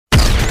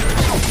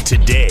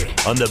Today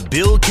on The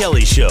Bill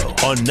Kelly Show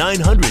on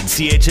 900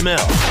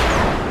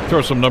 CHML.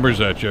 Throw some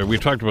numbers at you. We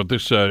talked about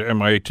this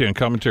MI10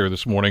 commentary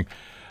this morning.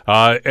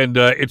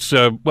 It's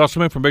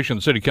some information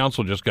the City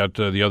Council just got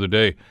the other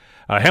day.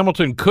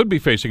 Hamilton could be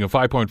facing a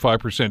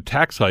 5.5%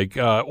 tax hike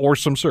or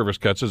some service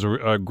cuts as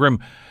a grim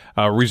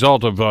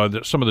result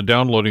of some of the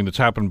downloading that's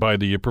happened by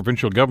the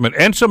provincial government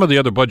and some of the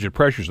other budget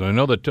pressures. And I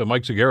know that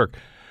Mike Zegeric,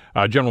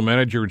 General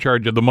Manager in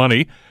charge of the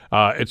money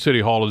at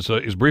City Hall,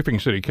 is briefing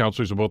City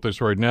Councillors about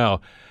this right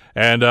now.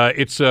 And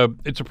it's a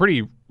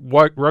pretty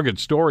rugged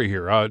story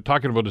here.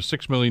 Talking about a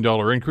 $6 million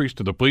increase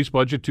to the police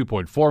budget,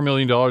 $2.4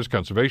 million,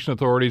 conservation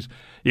authorities.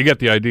 You get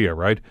the idea,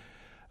 right?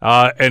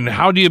 And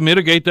how do you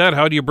mitigate that?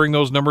 How do you bring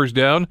those numbers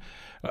down?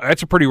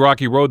 That's a pretty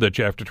rocky road that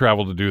you have to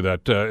travel to do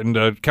that.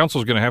 And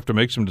Council's going to have to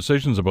make some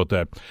decisions about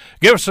that.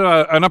 Give us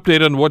an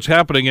update on what's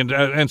happening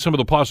and some of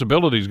the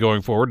possibilities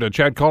going forward.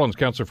 Chad Collins,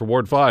 Councillor for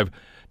Ward 5,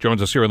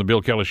 joins us here on the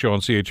Bill Kelly Show on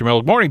CHML.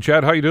 Good morning,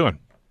 Chad. How you doing?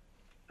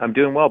 I'm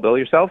doing well, Bill.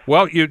 Yourself?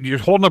 Well, you're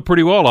holding up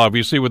pretty well,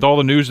 obviously, with all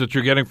the news that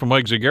you're getting from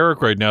Mike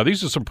Zegeric right now.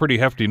 These are some pretty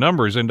hefty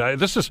numbers, and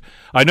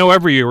I know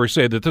every year we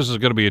say that this is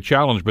going to be a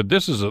challenge, but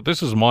this is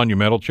a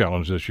monumental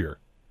challenge this year.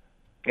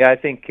 Yeah, I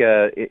think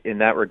in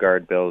that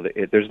regard, Bill,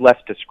 there's less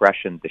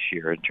discretion this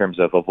year in terms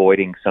of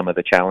avoiding some of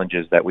the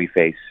challenges that we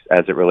face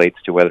as it relates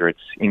to whether it's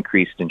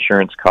increased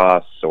insurance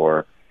costs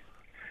or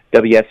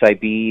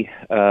WSIB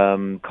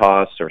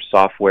costs or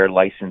software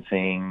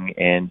licensing,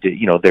 and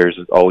there's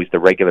always the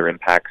regular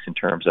impacts in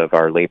terms of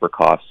our labor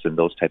costs and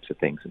those types of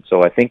things. And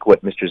so I think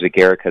what Mr.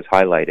 Zegeric has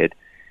highlighted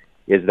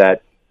is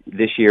that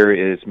this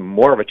year is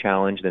more of a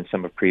challenge than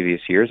some of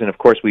previous years, and of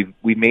course we've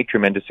made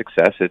tremendous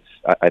success.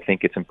 I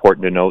think it's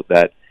important to note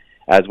that,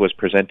 as was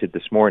presented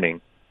this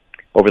morning,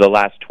 over the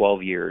last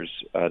 12 years,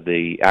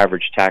 the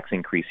average tax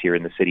increase here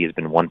in the city has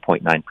been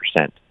 1.9%.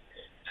 So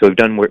we've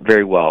done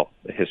very well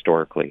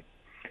historically.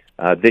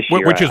 This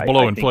year, which is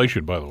below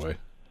inflation, by the way.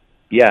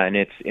 Yeah, and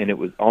it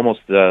was almost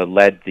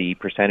led the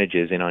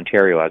percentages in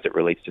Ontario as it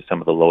relates to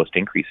some of the lowest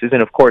increases.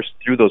 And of course,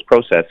 through those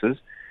processes,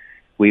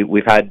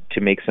 we've had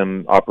to make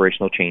some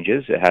operational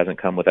changes. It hasn't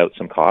come without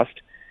some cost,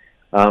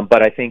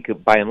 but I think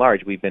by and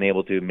large we've been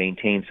able to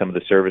maintain some of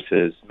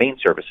the main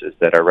services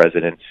that our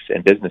residents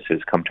and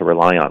businesses come to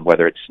rely on,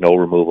 whether it's snow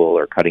removal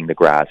or cutting the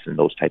grass and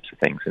those types of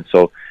things. And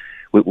so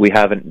we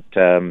haven't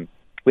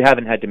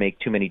had to make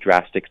too many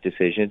drastic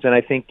decisions. And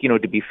I think,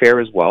 to be fair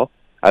as well,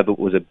 I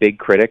was a big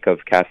critic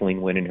of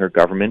Kathleen Wynne and her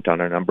government on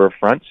a number of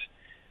fronts.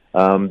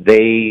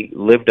 They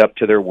lived up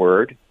to their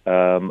word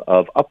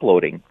of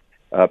uploading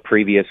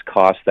previous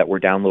costs that were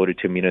downloaded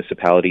to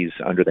municipalities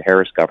under the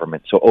Harris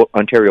government. So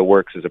Ontario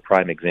Works is a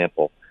prime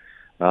example.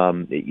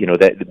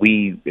 That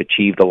we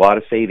achieved a lot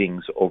of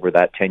savings over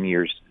that 10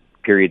 years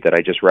period that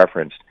I just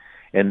referenced.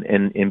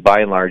 And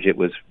by and large, it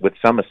was with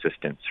some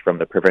assistance from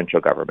the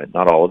provincial government.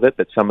 Not all of it,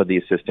 but some of the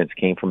assistance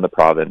came from the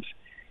province.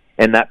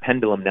 And that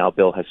pendulum now,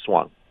 Bill, has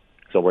swung.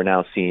 So we're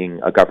now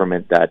seeing a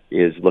government that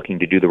is looking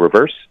to do the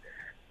reverse.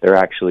 They're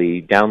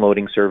actually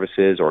downloading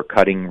services or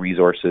cutting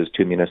resources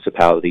to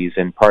municipalities.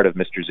 And part of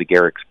Mr.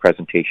 Zegeric's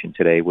presentation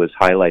today was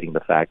highlighting the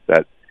fact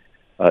that,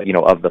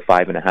 of the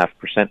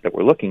 5.5% that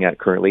we're looking at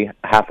currently,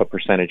 0.5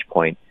 percentage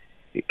point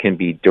it can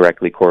be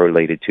directly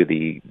correlated to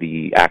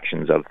the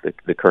actions of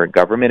the current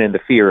government. And the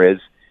fear is,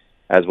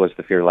 as was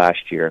the fear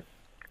last year,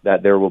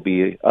 that there will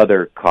be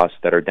other costs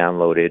that are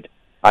downloaded,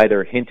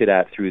 either hinted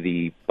at through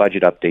the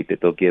budget update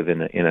that they'll give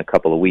in a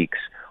couple of weeks,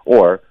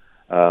 or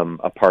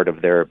a part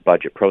of their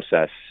budget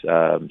process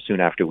soon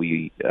after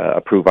we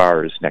approve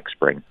ours next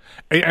spring.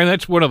 And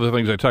that's one of the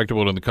things I talked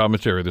about in the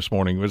commentary this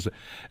morning was,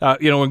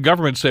 when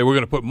governments say we're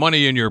going to put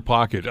money in your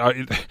pocket,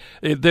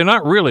 they're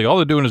not really. All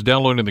they're doing is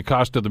downloading the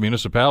cost of the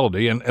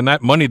municipality, and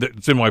that money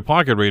that's in my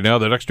pocket right now,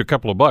 that extra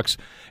couple of bucks,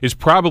 is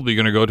probably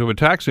going to go to a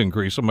tax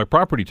increase, my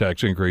property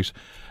tax increase,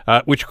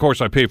 which of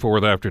course I pay for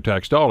with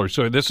after-tax dollars.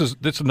 So this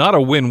is not a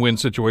win-win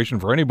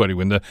situation for anybody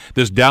when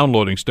this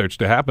downloading starts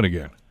to happen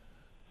again.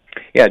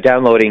 Yeah,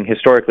 downloading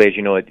historically, as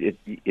you know,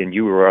 and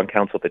you were on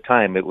council at the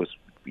time, it was,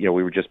 we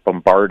were just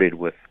bombarded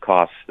with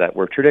costs that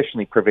were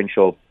traditionally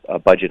provincial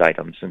budget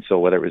items. And so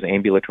whether it was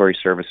ambulatory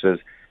services,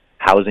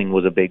 housing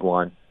was a big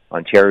one,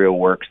 Ontario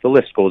Works, the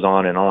list goes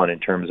on in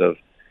terms of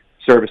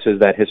services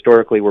that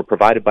historically were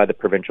provided by the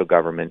provincial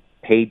government,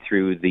 paid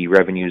through the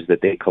revenues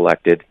that they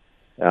collected.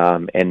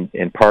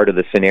 And part of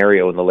the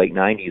scenario in the late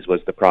 90s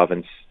was the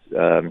province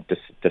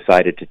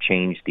decided to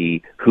change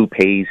the who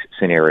pays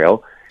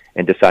scenario,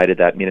 and decided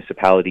that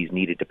municipalities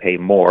needed to pay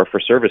more for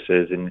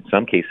services in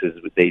some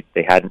cases they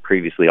hadn't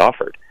previously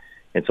offered.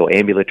 And so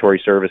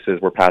ambulatory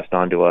services were passed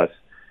on to us.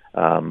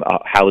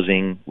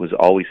 Housing was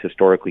always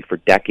historically for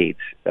decades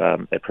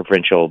a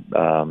provincial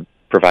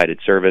provided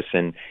service.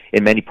 And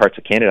in many parts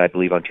of Canada, I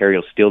believe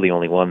Ontario is still the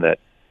only one that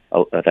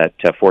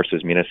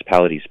forces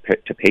municipalities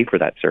to pay for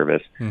that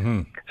service.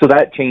 Mm-hmm. So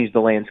that changed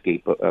the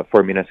landscape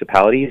for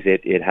municipalities.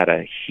 It had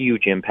a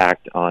huge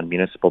impact on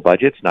municipal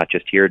budgets, not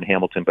just here in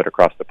Hamilton, but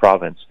across the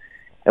province.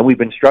 And we've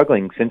been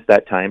struggling since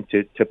that time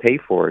to pay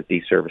for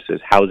these services.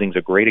 Housing's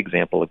a great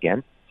example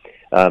again.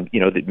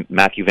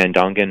 Matthew Van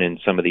Dongen and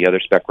some of the other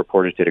spec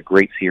reporters did a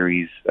great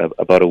series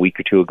about a week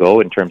or two ago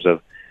in terms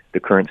of the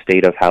current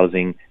state of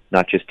housing,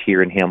 not just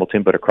here in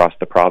Hamilton, but across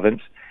the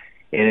province.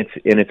 And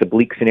it's a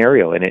bleak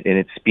scenario, and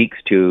it speaks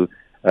to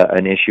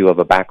an issue of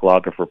a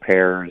backlog of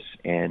repairs,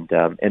 and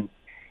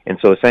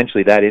so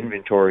essentially that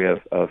inventory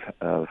of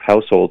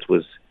households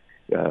was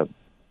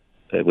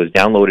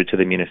downloaded to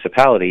the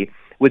municipality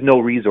with no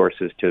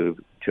resources to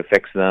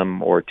fix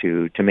them or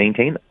to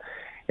maintain them.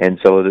 And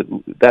so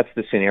that's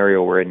the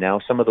scenario we're in now.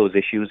 Some of those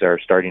issues are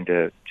starting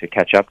to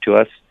catch up to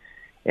us.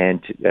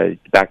 And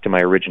back to my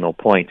original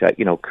point,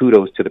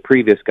 kudos to the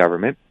previous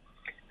government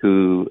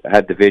who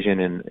had the vision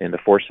and the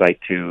foresight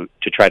to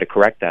try to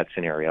correct that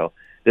scenario.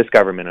 This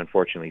government,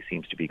 unfortunately,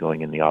 seems to be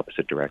going in the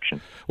opposite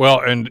direction. Well,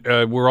 and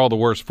we're all the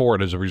worse for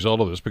it as a result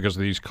of this because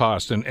of these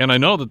costs. And I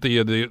know that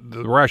the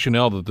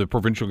rationale that the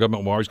provincial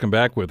government will always come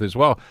back with is,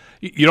 well,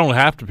 you don't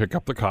have to pick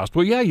up the cost.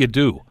 Well, yeah, you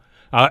do.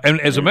 And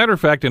as a matter of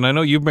fact, and I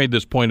know you've made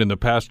this point in the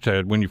past,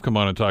 Ted, when you've come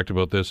on and talked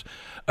about this,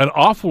 an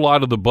awful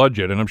lot of the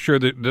budget, and I'm sure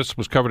that this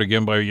was covered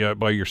again by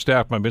your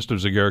staff, by Mr.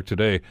 Zegaric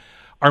today,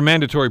 are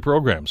mandatory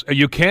programs.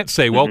 You can't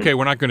say, well, okay,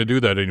 we're not going to do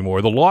that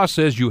anymore. The law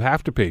says you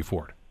have to pay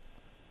for it.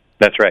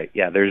 That's right.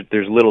 Yeah, there's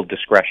little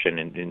discretion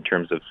in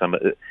terms of some.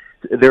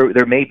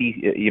 There may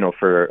be,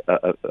 for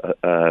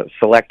a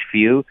select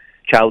few,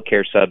 child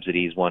care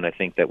subsidies. One I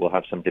think that we'll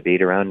have some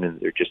debate around, and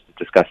they're just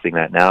discussing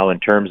that now. In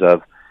terms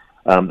of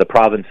the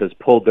province has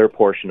pulled their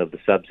portion of the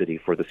subsidy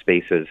for the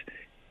spaces,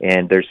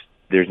 and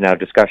there's now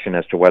discussion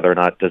as to whether or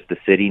not does the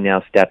city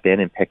now step in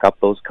and pick up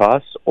those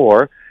costs,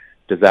 or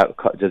does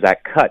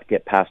that cut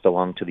get passed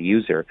along to the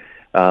user?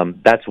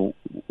 That's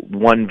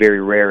one very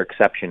rare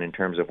exception in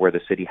terms of where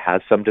the city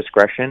has some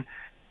discretion.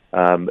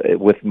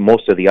 With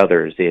most of the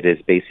others, it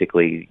is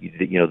basically,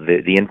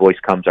 the invoice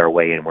comes our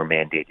way and we're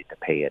mandated to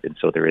pay it. And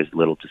so there is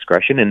little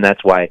discretion. And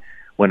that's why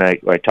when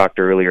I talked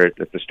earlier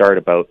at the start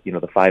about, the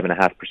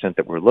 5.5%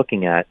 that we're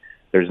looking at,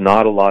 there's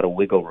not a lot of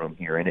wiggle room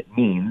here. And it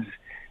means,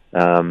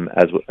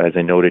 as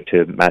I noted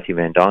to Matthew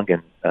Van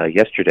Dongen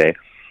yesterday,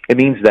 it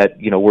means that,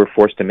 we're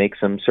forced to make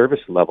some service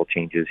level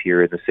changes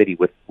here in the city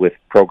with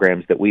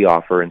programs that we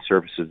offer and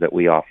services that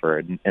we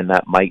offer. And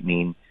that might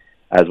mean,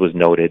 as was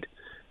noted,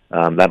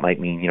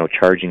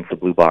 charging for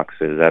blue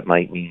boxes. That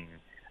might mean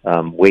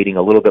waiting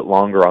a little bit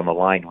longer on the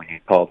line when you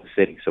call the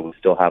city. So we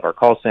still have our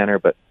call center,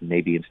 but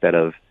maybe instead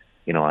of,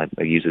 I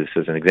use this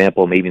as an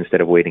example, maybe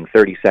instead of waiting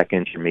 30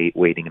 seconds, you're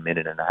waiting a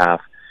minute and a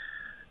half.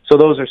 So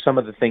those are some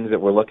of the things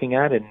that we're looking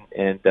at,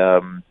 and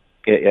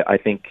I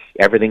think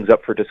everything's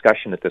up for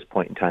discussion at this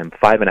point in time.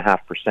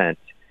 5.5%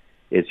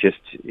 is just,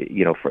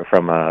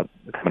 from an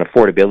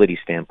affordability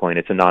standpoint,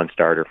 it's a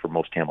non-starter for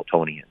most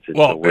Hamiltonians.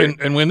 Well,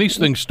 and when these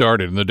things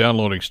started and the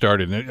downloading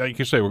started, and like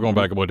you say, we're going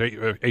back about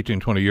 18,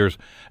 20 years,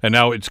 and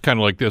now it's kind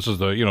of like this is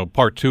the,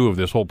 part two of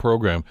this whole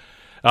program.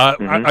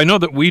 I know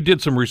that we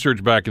did some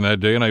research back in that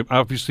day, and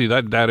obviously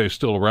that data is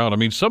still around. I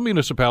mean, some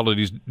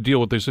municipalities deal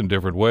with this in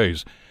different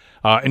ways.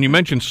 And you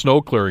mentioned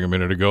snow clearing a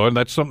minute ago, and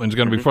that's something that's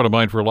going to be front of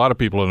mind for a lot of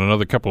people in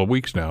another couple of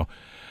weeks now.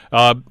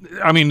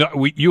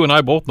 You and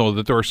I both know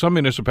that there are some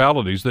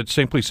municipalities that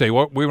simply say,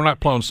 well, we're not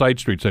plowing side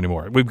streets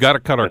anymore. We've got to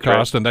cut our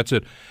costs, and that's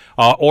it.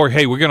 Or,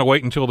 hey, we're going to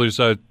wait until there's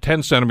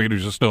 10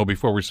 centimeters of snow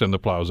before we send the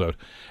plows out.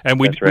 And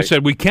we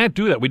said we can't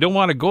do that. We don't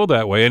want to go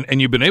that way,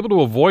 and you've been able to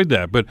avoid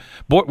that. But,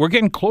 boy, we're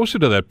getting closer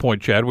to that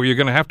point, Chad, where you're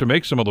going to have to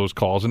make some of those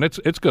calls, and it's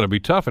going to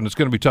be tough, and it's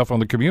going to be tough on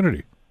the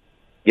community.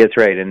 Yeah, that's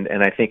right,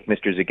 and I think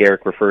Mr.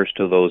 Zegaric refers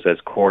to those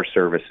as core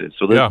services.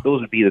 So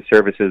those would be the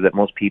services that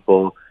most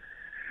people,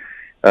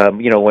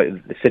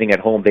 sitting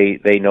at home,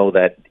 they know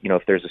that,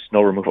 if there's a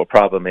snow removal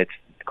problem, it's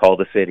call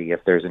the city.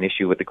 If there's an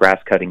issue with the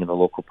grass cutting in the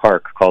local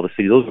park, call the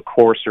city. Those are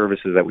core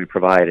services that we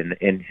provide,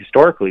 and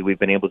historically we've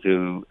been able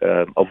to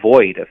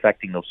avoid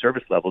affecting those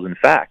service levels. In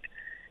fact,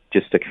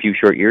 just a few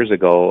short years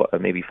ago,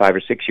 maybe 5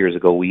 or 6 years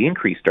ago, we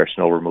increased our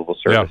snow removal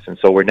service, and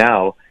so we're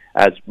now,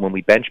 as when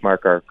we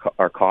benchmark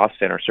our costs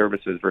and our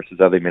services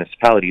versus other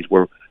municipalities,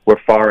 we're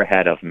far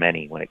ahead of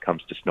many when it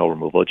comes to snow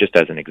removal, just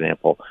as an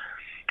example.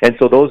 And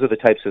so those are the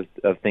types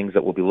of things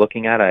that we'll be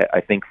looking at.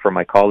 I think from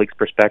my colleagues'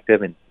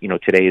 perspective, and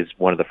today is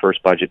one of the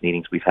first budget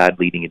meetings we've had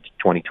leading into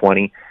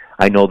 2020.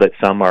 I know that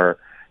some are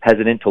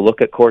hesitant to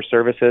look at core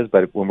services,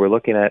 but when we're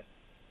looking at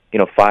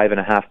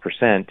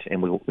 5.5%,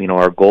 and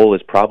our goal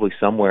is probably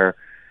somewhere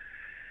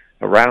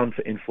around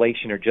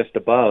inflation or just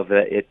above,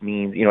 it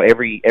means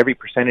every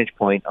percentage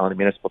point on the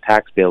municipal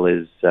tax bill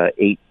is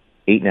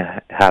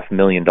 $8.5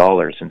 million,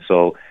 and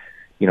so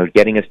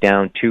getting us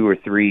down 2 or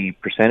 3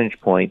 percentage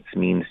points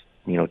means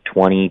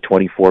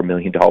 $24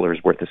 million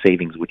worth of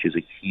savings, which is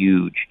a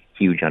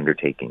huge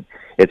undertaking.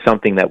 It's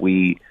something that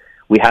we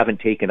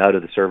haven't taken out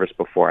of the service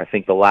before. I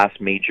think the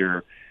last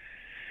major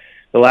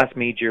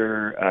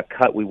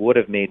cut we would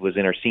have made was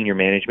in our senior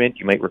management.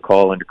 You might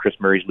recall under Chris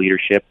Murray's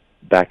leadership,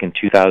 back in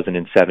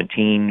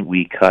 2017,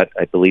 we cut,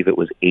 I believe it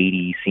was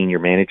 80 senior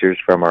managers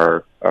from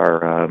our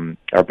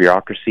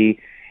bureaucracy,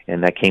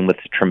 and that came with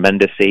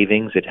tremendous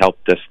savings. It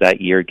helped us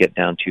that year get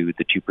down to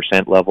the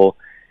 2% level.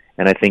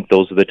 And I think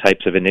those are the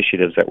types of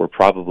initiatives that we're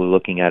probably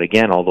looking at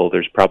again, although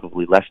there's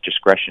probably less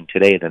discretion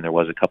today than there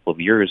was a couple of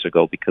years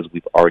ago because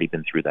we've already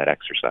been through that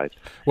exercise.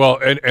 Well,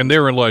 and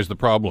therein lies the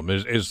problem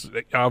is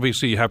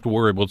obviously you have to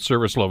worry about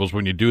service levels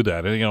when you do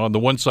that. And, on the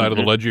one side of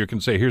the ledger, you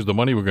can say, here's the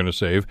money we're going to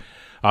save.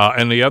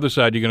 And the other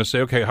side, you're going to say,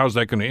 okay, how's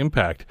that going to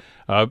impact?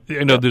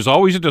 There's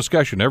always a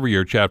discussion every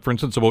year, Chad, for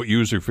instance, about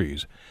user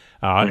fees.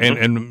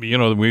 And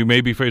we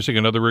may be facing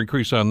another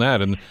increase on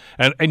that, and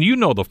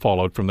the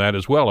fallout from that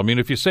as well. I mean,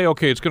 if you say,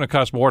 okay, it's going to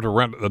cost more to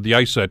rent the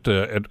ice at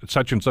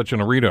such and such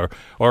an arena,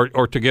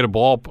 or to get a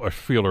ball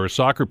field or a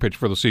soccer pitch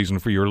for the season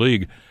for your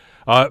league,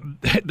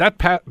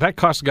 that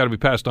cost has got to be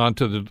passed on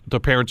to the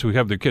parents who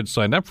have their kids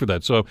signed up for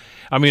that. So,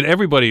 I mean,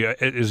 everybody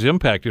is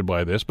impacted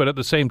by this, but at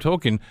the same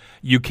token,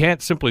 you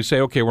can't simply say,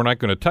 okay, we're not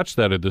going to touch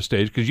that at this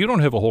stage because you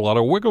don't have a whole lot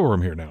of wiggle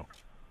room here now.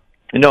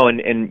 No,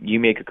 and you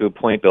make a good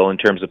point, Bill, in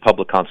terms of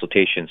public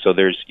consultation. So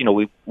there's,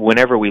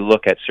 whenever we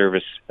look at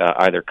service,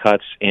 either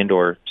cuts and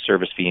or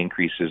service fee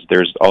increases,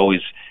 there's always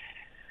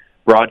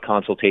broad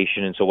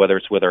consultation. And so whether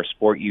it's with our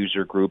sport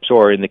user groups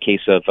or in the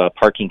case of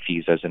parking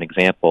fees, as an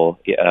example,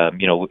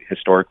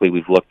 historically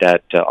we've looked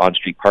at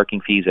on-street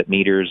parking fees at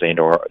meters and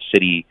or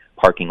city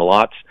parking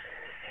lots.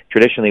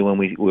 Traditionally, when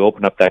we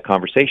open up that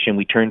conversation,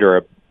 we turn to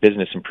our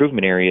business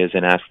improvement areas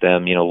and ask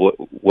them,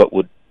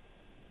 what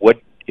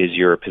is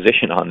your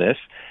position on this?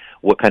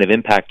 What kind of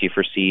impact do you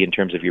foresee in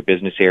terms of your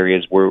business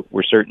areas?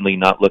 We're certainly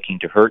not looking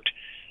to hurt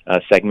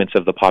segments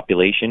of the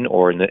population,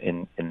 or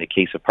in the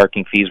case of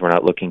parking fees, we're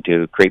not looking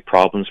to create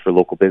problems for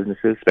local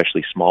businesses,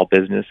 especially small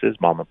businesses,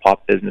 mom and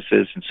pop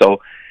businesses. And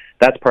so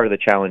that's part of the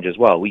challenge as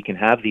well. We can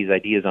have these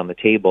ideas on the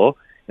table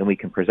and we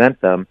can present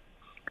them,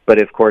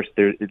 but of course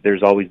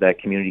there's always that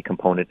community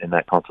component and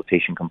that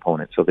consultation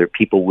component. So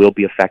people will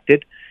be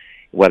affected,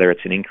 whether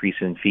it's an increase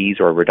in fees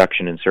or a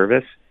reduction in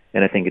service.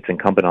 And I think it's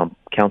incumbent on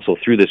council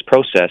through this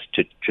process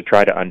to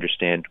try to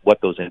understand what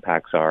those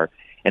impacts are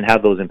and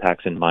have those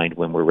impacts in mind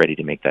when we're ready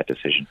to make that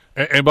decision.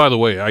 And by the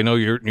way, I know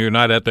you're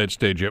not at that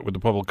stage yet with the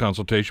public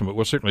consultation, but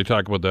we'll certainly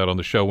talk about that on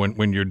the show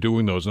when you're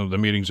doing those, and the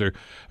meetings are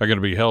going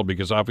to be held,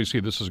 because obviously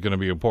this is going to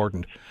be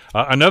important.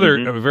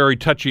 Another very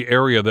touchy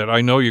area that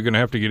I know you're going to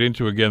have to get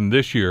into again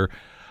this year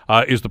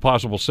is the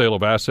possible sale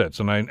of assets,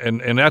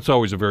 and that's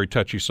always a very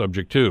touchy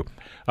subject too,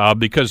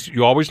 because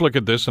you always look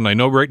at this, and I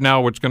know right now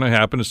what's going to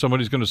happen is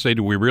somebody's going to say,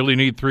 do we really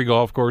need 3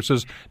 golf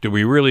courses? Do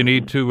we really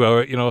need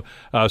 2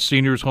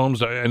 seniors'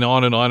 homes, and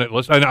on and on.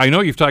 And I know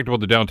you've talked about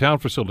the downtown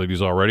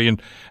facilities already,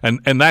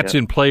 and that's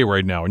in play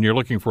right now, and you're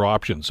looking for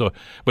options. So,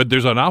 but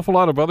there's an awful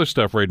lot of other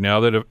stuff right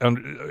now that,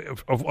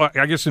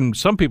 I guess, in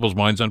some people's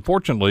minds,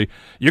 unfortunately,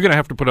 you're going to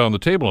have to put on the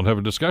table and have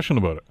a discussion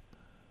about it.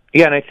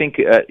 Yeah, and I think,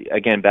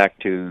 again, back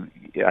to,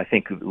 I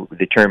think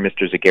the term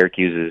Mr. Zagarek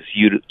uses,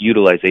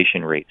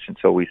 utilization rates. And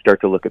so we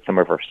start to look at some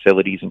of our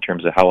facilities in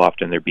terms of how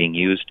often they're being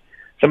used.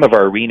 Some of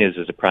our arenas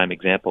is a prime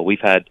example.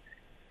 We've had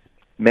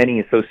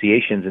many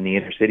associations in the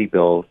inner city,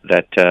 Bill,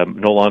 that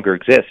no longer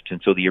exist. And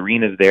so the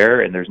arena's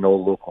there, and there's no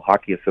local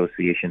hockey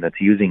association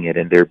that's using it,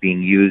 and they're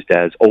being used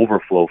as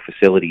overflow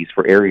facilities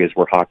for areas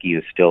where hockey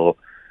is still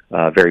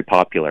very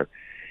popular.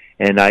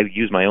 And I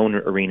use my own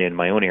arena in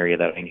my own area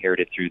that I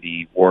inherited through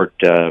the ward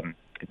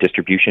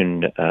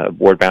distribution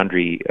ward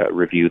boundary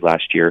review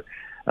last year.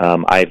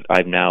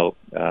 I've now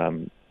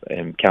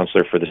am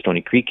councillor for the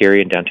Stony Creek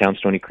area in downtown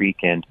Stony Creek,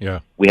 and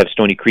we have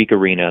Stony Creek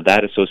Arena.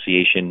 That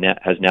association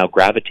has now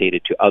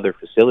gravitated to other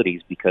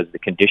facilities because the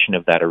condition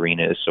of that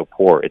arena is so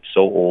poor. It's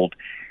so old.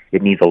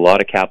 It needs a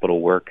lot of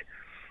capital work.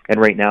 And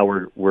right now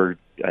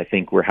I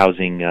think we're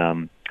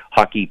housing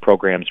hockey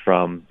programs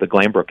from the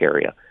Glanbrook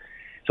area.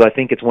 So I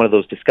think it's one of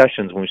those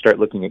discussions when we start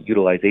looking at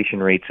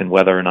utilization rates and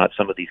whether or not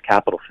some of these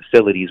capital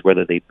facilities,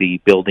 whether they be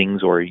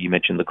buildings or you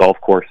mentioned the golf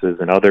courses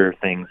and other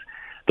things,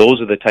 those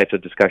are the types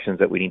of discussions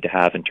that we need to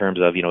have in terms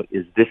of,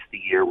 is this the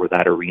year where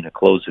that arena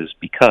closes?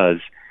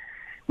 Because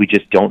we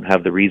just don't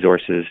have the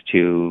resources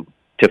to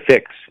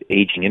fix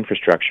aging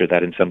infrastructure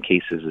that in some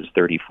cases is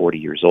 30, 40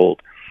 years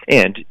old.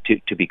 And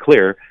to be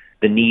clear,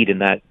 the need in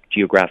that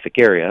geographic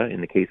area, in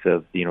the case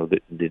of,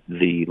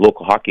 the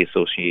local hockey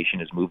association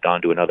has moved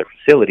on to another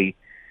facility,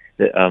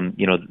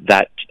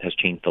 that has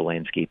changed the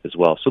landscape as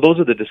well. So those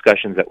are the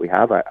discussions that we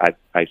have.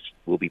 I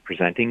will be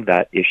presenting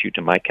that issue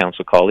to my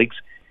council colleagues,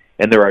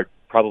 and there are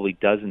probably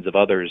dozens of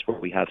others where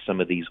we have some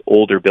of these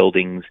older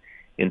buildings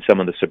in some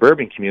of the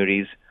suburban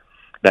communities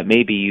that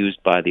may be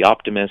used by the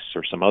Optimists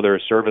or some other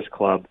service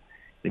club.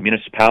 The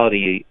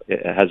municipality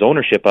has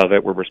ownership of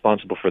it. We're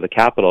responsible for the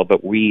capital,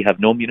 but we have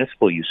no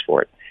municipal use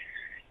for it.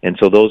 And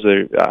so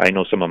I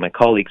know some of my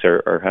colleagues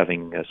are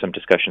having some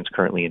discussions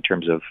currently in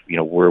terms of,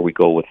 where we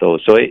go with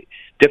those. So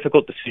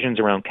difficult decisions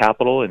around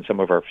capital in some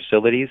of our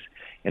facilities.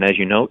 And as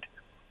you note,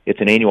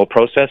 it's an annual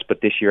process, but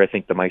this year I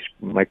think the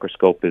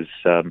microscope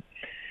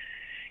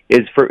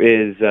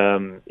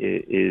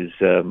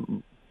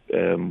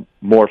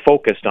more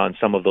focused on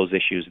some of those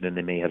issues than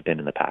they may have been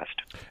in the past.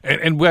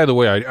 And by the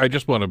way, I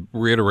just want to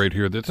reiterate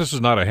here that this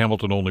is not a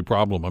Hamilton-only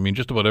problem. I mean,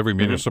 just about every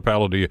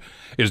municipality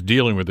is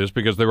dealing with this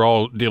because they're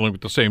all dealing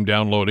with the same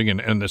downloading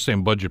and the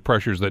same budget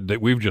pressures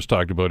that we've just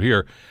talked about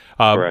here.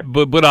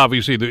 But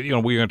obviously,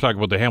 we're going to talk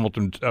about the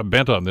Hamilton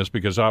bent on this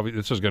because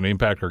this is going to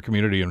impact our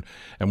community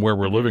and where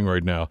we're living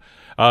right now.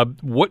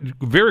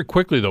 Very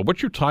quickly, though,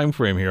 what's your time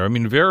frame here? I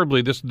mean,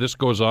 invariably, this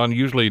goes on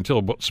usually until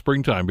about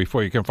springtime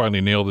before you can finally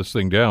nail this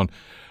thing down.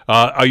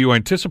 Are you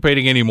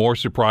anticipating any more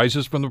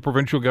surprises from the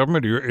provincial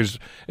government? Or is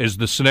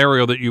the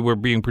scenario that you were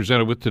being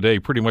presented with today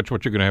pretty much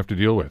what you're going to have to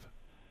deal with?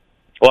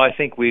 Well, I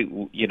think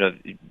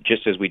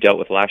just as we dealt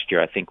with last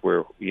year, I think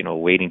we're,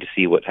 waiting to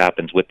see what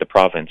happens with the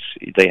province.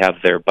 They have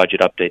their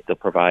budget update they'll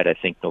provide, I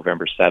think,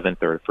 November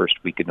 7th or first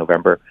week in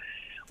November.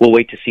 We'll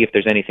wait to see if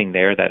there's anything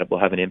there that will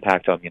have an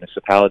impact on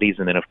municipalities.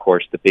 And then, of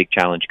course, the big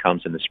challenge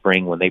comes in the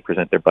spring when they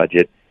present their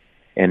budget.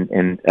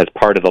 And as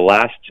part of the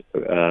last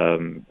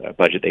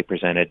budget they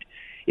presented,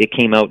 it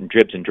came out in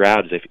dribs and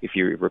drabs. If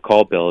you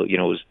recall, Bill, it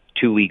was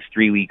 2 weeks,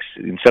 3 weeks,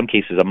 in some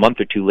cases a month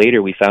or two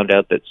later, we found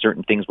out that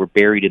certain things were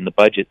buried in the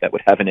budget that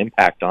would have an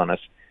impact on us.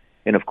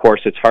 And of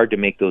course, it's hard to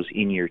make those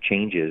in-year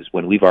changes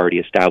when we've already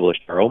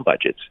established our own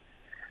budgets.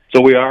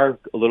 So we are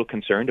a little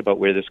concerned about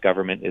where this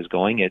government is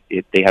going.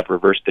 They have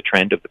reversed the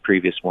trend of the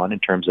previous one in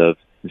terms of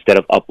instead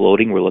of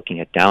uploading, we're looking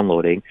at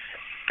downloading.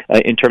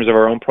 In terms of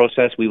our own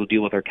process, we will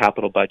deal with our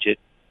capital budget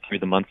through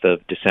the month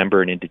of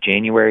December and into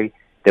January.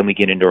 Then we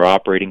get into our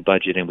operating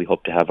budget, and we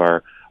hope to have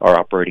our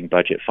operating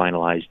budget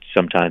finalized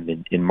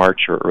sometime in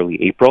March or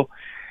early April.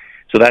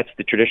 So that's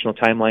the traditional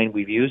timeline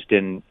we've used,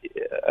 and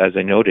as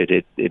I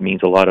noted, it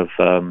means a lot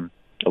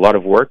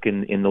of work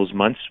in those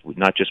months,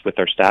 not just with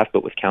our staff,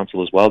 but with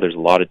council as well. There's a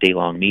lot of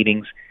day-long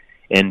meetings,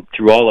 and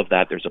through all of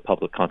that, there's a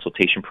public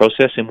consultation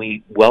process, and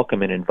we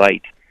welcome and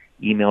invite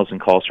emails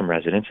and calls from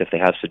residents if they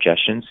have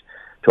suggestions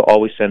to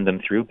always send them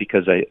through,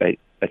 because I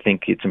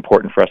think it's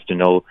important for us to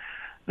know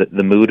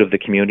the mood of the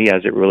community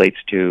as it relates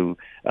to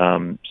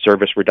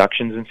service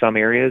reductions in some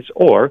areas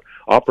or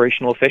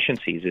operational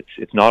efficiencies.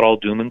 It's not all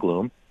doom and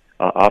gloom.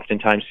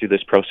 Oftentimes through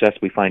this process,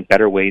 we find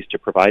better ways to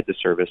provide the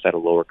service at a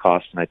lower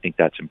cost, and I think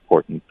that's an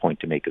important point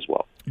to make as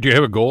well. Do you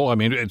have a goal? I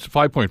mean, it's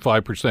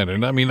 5.5%,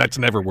 and I mean, that's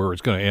never where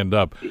it's going to end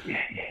up.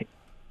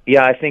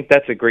 Yeah, I think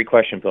that's a great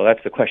question, Bill.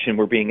 That's the question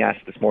we're being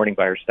asked this morning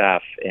by our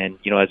staff. And,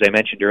 as I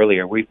mentioned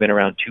earlier, we've been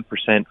around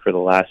 2% for the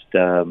last,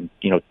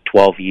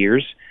 12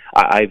 years.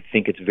 I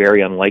think it's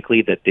very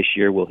unlikely that this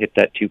year we'll hit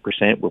that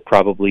 2%. We're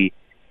probably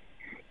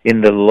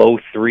in the low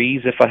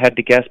threes, if I had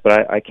to guess,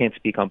 but I can't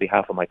speak on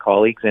behalf of my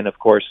colleagues. And of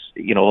course,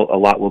 a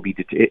lot will be,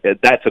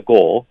 that's a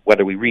goal.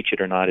 Whether we reach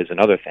it or not is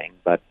another thing.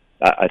 But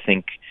I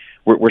think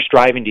we're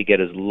striving to get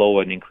as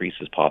low an increase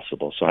as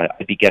possible. So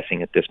I'd be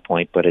guessing at this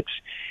point, but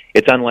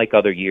it's unlike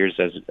other years,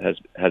 as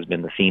has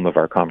been the theme of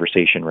our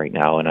conversation right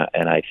now, and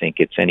I think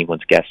it's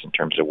anyone's guess in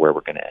terms of where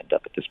we're going to end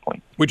up at this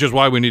point. Which is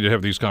why we need to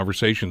have these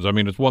conversations. I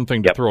mean, it's one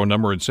thing to throw a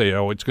number and say,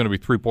 it's going to be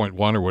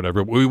 3.1 or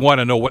whatever. We want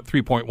to know what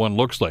 3.1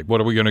 looks like.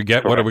 What are we going to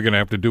get? Correct. What are we going to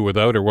have to do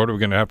without, or what are we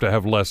going to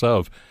have less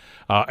of?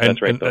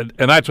 That's right,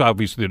 and that's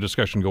obviously the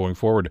discussion going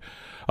forward.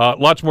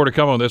 Lots more to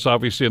come on this,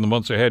 obviously, in the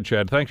months ahead,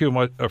 Chad. Thank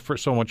you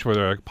so much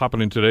for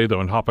popping in today,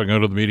 though, and hopping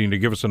out of the meeting to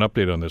give us an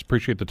update on this.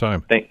 Appreciate the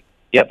time. Thanks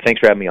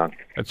for having me on.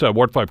 That's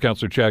Ward 5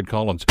 Councillor Chad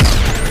Collins.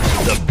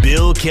 The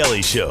Bill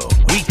Kelly Show,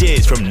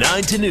 weekdays from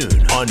 9 to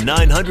noon on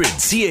 900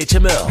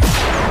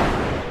 CHML.